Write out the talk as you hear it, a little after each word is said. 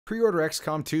Pre-order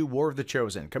XCOM 2 War of the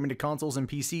Chosen, coming to consoles and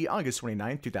PC August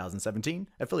 29th, 2017.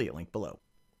 Affiliate link below.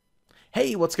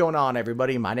 Hey, what's going on,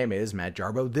 everybody? My name is Matt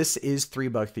Jarbo. This is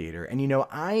 $3 Theater, and you know,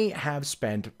 I have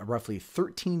spent roughly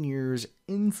 13 years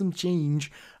in some change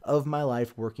of my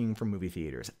life working for movie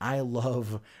theaters. I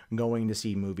love going to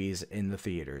see movies in the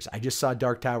theaters. I just saw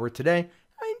Dark Tower today.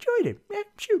 I enjoyed it. Yeah,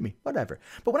 shoot me, whatever.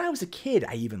 But when I was a kid,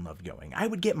 I even loved going. I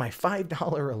would get my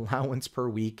 $5 allowance per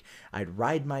week. I'd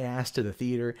ride my ass to the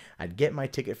theater. I'd get my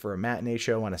ticket for a matinee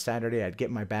show on a Saturday. I'd get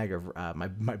my bag of my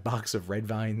box of Red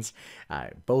Vines.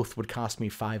 Both would cost me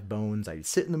 $5. I'd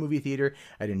sit in the movie theater.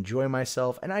 I'd enjoy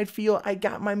myself, and I'd feel I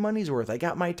got my money's worth. I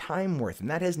got my time worth, and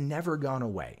that has never gone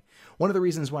away. One of the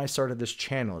reasons why I started this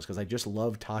channel is because I just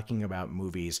love talking about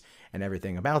movies and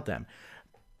everything about them.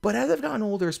 But as I've gotten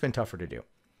older, it's been tougher to do.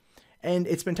 And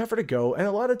it's been tougher to go, and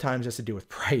a lot of times has to do with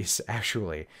price,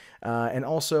 actually, and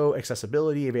also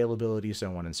accessibility, availability,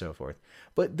 so on and so forth.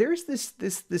 But there's this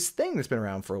thing that's been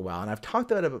around for a while, and I've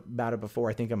talked about it before,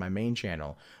 I think, on my main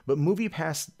channel, but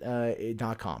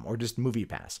MoviePass.com, or just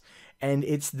MoviePass. And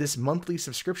it's this monthly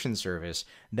subscription service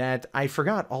that I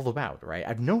forgot all about, right?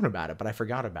 I've known about it, but I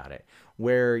forgot about it.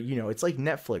 Where, you know, it's like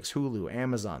Netflix, Hulu,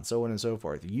 Amazon, so on and so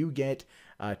forth. You get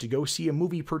to go see a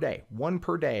movie per day, one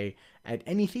per day at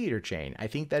any theater chain. I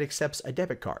think that accepts a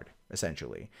debit card,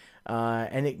 essentially.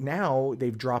 And now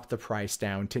they've dropped the price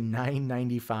down to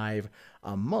 $9.95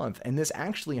 a month. And this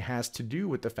actually has to do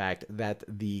with the fact that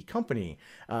the company,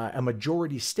 a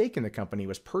majority stake in the company,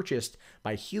 was purchased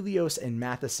by Helios and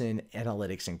Matheson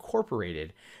Analytics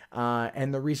Incorporated.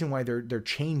 And the reason why they're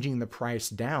changing the price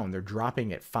down, they're dropping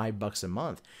it $5 a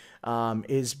month,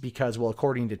 is because, well,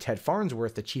 according to Ted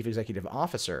Farnsworth, the chief executive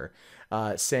officer,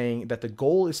 saying that the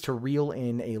goal is to reel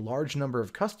in a large number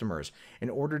of customers in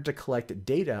order to collect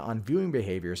data on viewing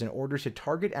behaviors in order to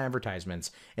target advertisements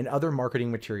and other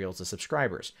marketing materials to subscribers.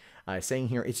 Saying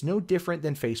here, it's no different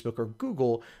than Facebook or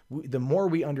Google. The more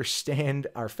we understand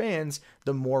our fans,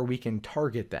 the more we can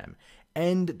target them.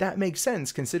 And that makes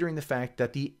sense considering the fact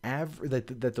that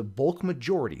that the bulk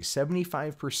majority,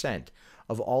 75%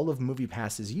 of all of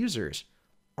MoviePass's users,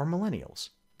 are millennials,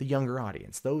 the younger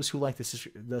audience, those who like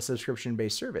the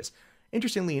subscription-based service.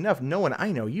 Interestingly enough, no one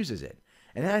I know uses it.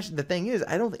 And actually, the thing is,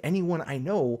 I don't think anyone I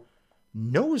know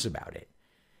knows about it.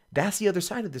 That's the other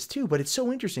side of this too, but it's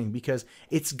so interesting because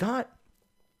it's got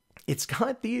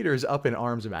theaters up in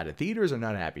arms about it. Theaters are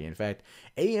not happy. In fact,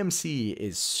 AMC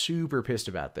is super pissed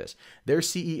about this. Their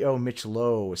CEO, Mitch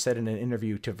Lowe, said in an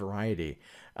interview to Variety,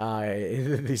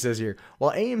 he says here,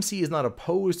 while AMC is not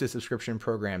opposed to subscription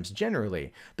programs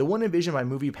generally, the one envisioned by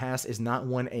MoviePass is not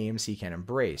one AMC can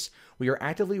embrace. We are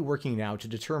actively working now to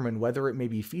determine whether it may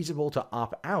be feasible to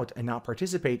opt out and not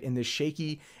participate in this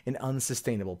shaky and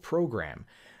unsustainable program.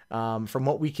 From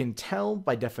what we can tell,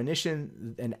 by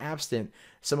definition and absent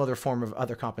some other form of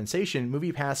other compensation,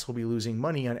 MoviePass will be losing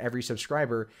money on every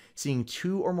subscriber seeing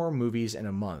 2 or more movies in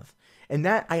a month. And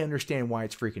that, I understand why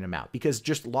it's freaking them out, because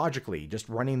just logically, just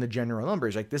running the general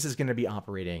numbers, like, this is going to be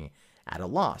operating at a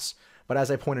loss. But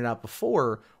as I pointed out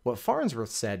before, what Farnsworth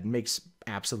said makes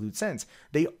absolute sense.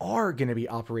 They are going to be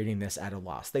operating this at a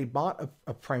loss. They bought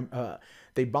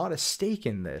a stake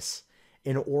in this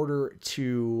in order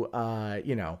to,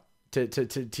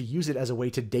 to use it as a way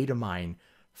to data mine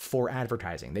for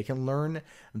advertising. They can learn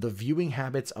the viewing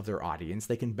habits of their audience.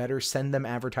 They can better send them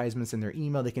advertisements in their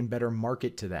email. They can better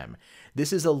market to them.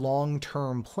 This is a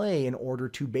long-term play in order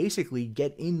to basically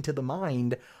get into the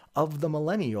mind of the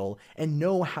millennial and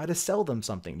know how to sell them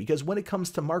something. Because when it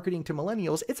comes to marketing to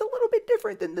millennials, it's a little bit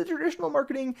different than the traditional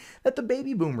marketing that the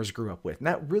baby boomers grew up with. And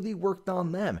that really worked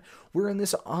on them. We're in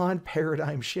this odd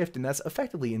paradigm shift, and that's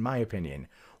effectively, in my opinion,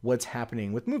 what's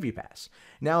happening with MoviePass.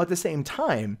 Now, at the same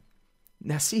time,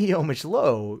 now CEO Mitch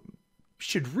Lowe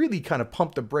should really kind of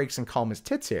pump the brakes and calm his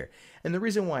tits here. And the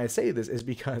reason why I say this is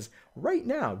because right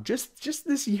now, just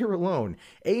this year alone,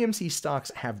 AMC stocks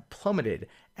have plummeted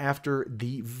after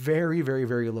the very, very,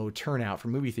 very low turnout for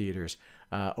movie theaters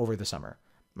over the summer.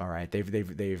 All right,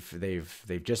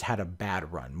 they've just had a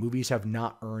bad run. Movies have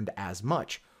not earned as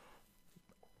much,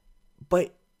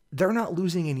 but they're not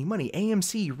losing any money.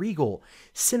 AMC, Regal,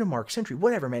 Cinemark, Century,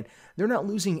 whatever, man, they're not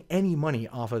losing any money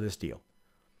off of this deal.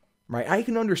 Right? I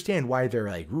can understand why they're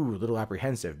like, ooh, a little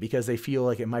apprehensive, because they feel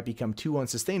like it might become too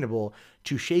unsustainable,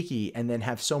 too shaky, and then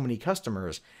have so many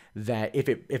customers that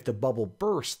if the bubble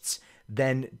bursts,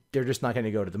 then they're just not going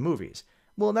to go to the movies.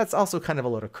 Well, that's also kind of a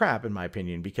load of crap, in my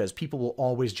opinion, because people will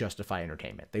always justify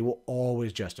entertainment. They will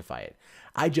always justify it.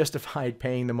 I justified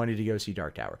paying the money to go see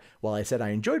Dark Tower. While I said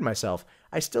I enjoyed myself,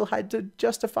 I still had to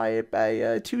justify it by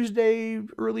a Tuesday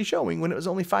early showing when it was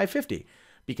only $5.50.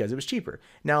 because it was cheaper.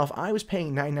 Now, if I was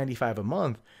paying $9.95 a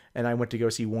month and I went to go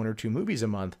see 1 or 2 movies a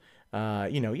month,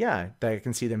 yeah, I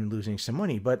can see them losing some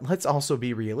money. But let's also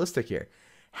be realistic here.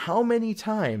 How many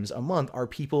times a month are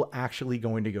people actually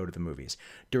going to go to the movies?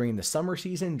 During the summer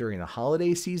season, during the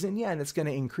holiday season, yeah, and it's going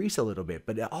to increase a little bit.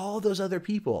 But all those other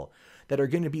people that are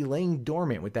going to be laying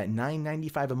dormant with that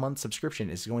 $9.95 a month subscription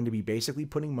is going to be basically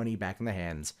putting money back in the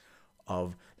hands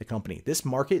of the company. This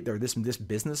market, or this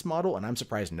business model, and I'm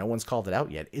surprised no one's called it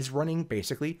out yet, is running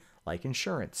basically like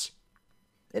insurance.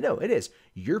 No, it is.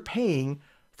 You're paying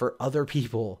for other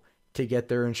people to get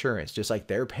their insurance, just like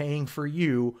they're paying for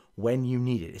you when you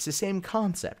need it. It's the same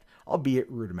concept, albeit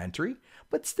rudimentary,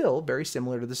 but still very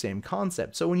similar to the same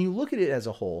concept. So when you look at it as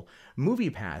a whole,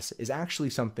 MoviePass is actually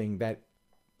something that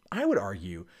I would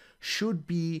argue should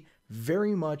be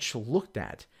very much looked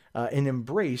at and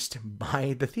embraced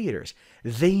by the theaters.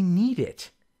 They need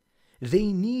it.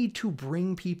 They need to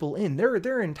bring people in.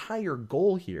 Their entire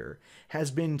goal here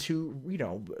has been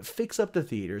to, fix up the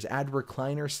theaters, add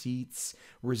recliner seats,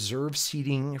 reserve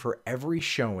seating for every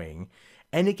showing,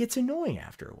 and it gets annoying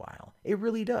after a while. It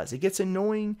really does. It gets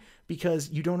annoying because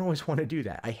you don't always want to do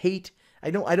that. I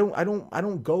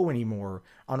don't go anymore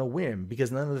on a whim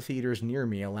because none of the theaters near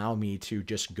me allow me to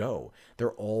just go.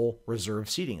 They're all reserved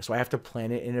seating. So I have to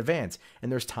plan it in advance.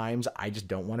 And there's times I just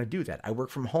don't want to do that. I work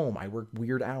from home. I work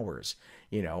weird hours.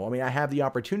 I have the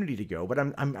opportunity to go, but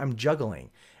I'm juggling.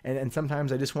 And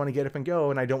sometimes I just want to get up and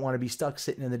go, and I don't want to be stuck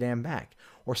sitting in the damn back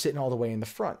or sitting all the way in the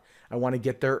front. I want to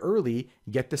get there early,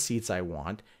 get the seats I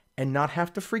want, and not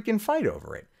have to freaking fight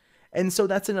over it. And so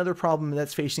that's another problem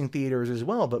that's facing theaters as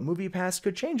well. But MoviePass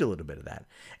could change a little bit of that.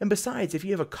 And besides, if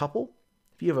you have a couple,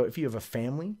 if you have a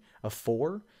family of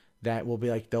 4 that will be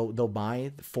like they'll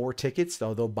buy 4 tickets,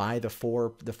 they'll buy the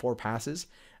four passes,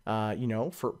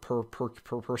 for per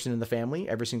person in the family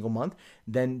every single month,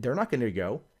 then they're not going to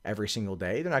go every single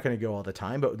day. They're not going to go all the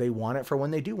time, but they want it for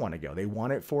when they do want to go. They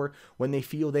want it for when they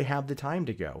feel they have the time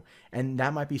to go. And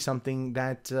that might be something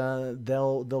that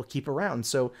they'll keep around.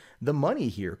 So the money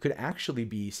here could actually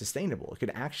be sustainable. It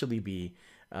could actually be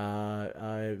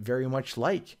very much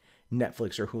like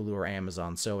Netflix or Hulu or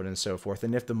Amazon, so on and so forth.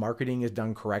 And if the marketing is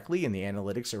done correctly and the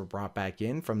analytics are brought back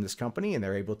in from this company and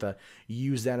they're able to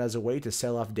use that as a way to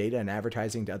sell off data and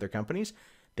advertising to other companies,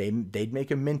 they'd make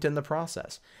a mint in the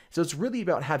process. So it's really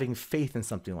about having faith in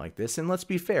something like this. And let's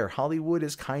be fair, Hollywood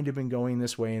has kind of been going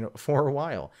this way for a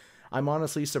while. I'm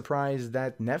honestly surprised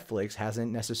that Netflix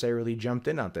hasn't necessarily jumped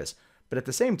in on this. But at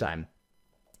the same time,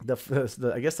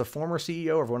 I guess the former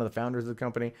CEO or one of the founders of the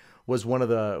company was one of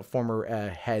the former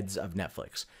heads of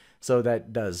Netflix. So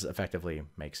that does effectively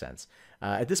make sense.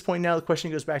 At this point now, the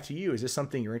question goes back to you. Is this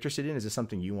something you're interested in? Is this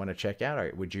something you want to check out?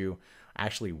 Or would you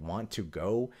actually want to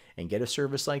go and get a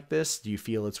service like this? Do you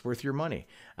feel it's worth your money?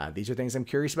 These are things I'm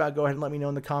curious about. Go ahead and let me know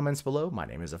in the comments below. My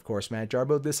name is, of course, Matt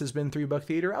Jarbo. This has been $3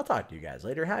 Theater. I'll talk to you guys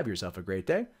later. Have yourself a great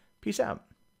day. Peace out.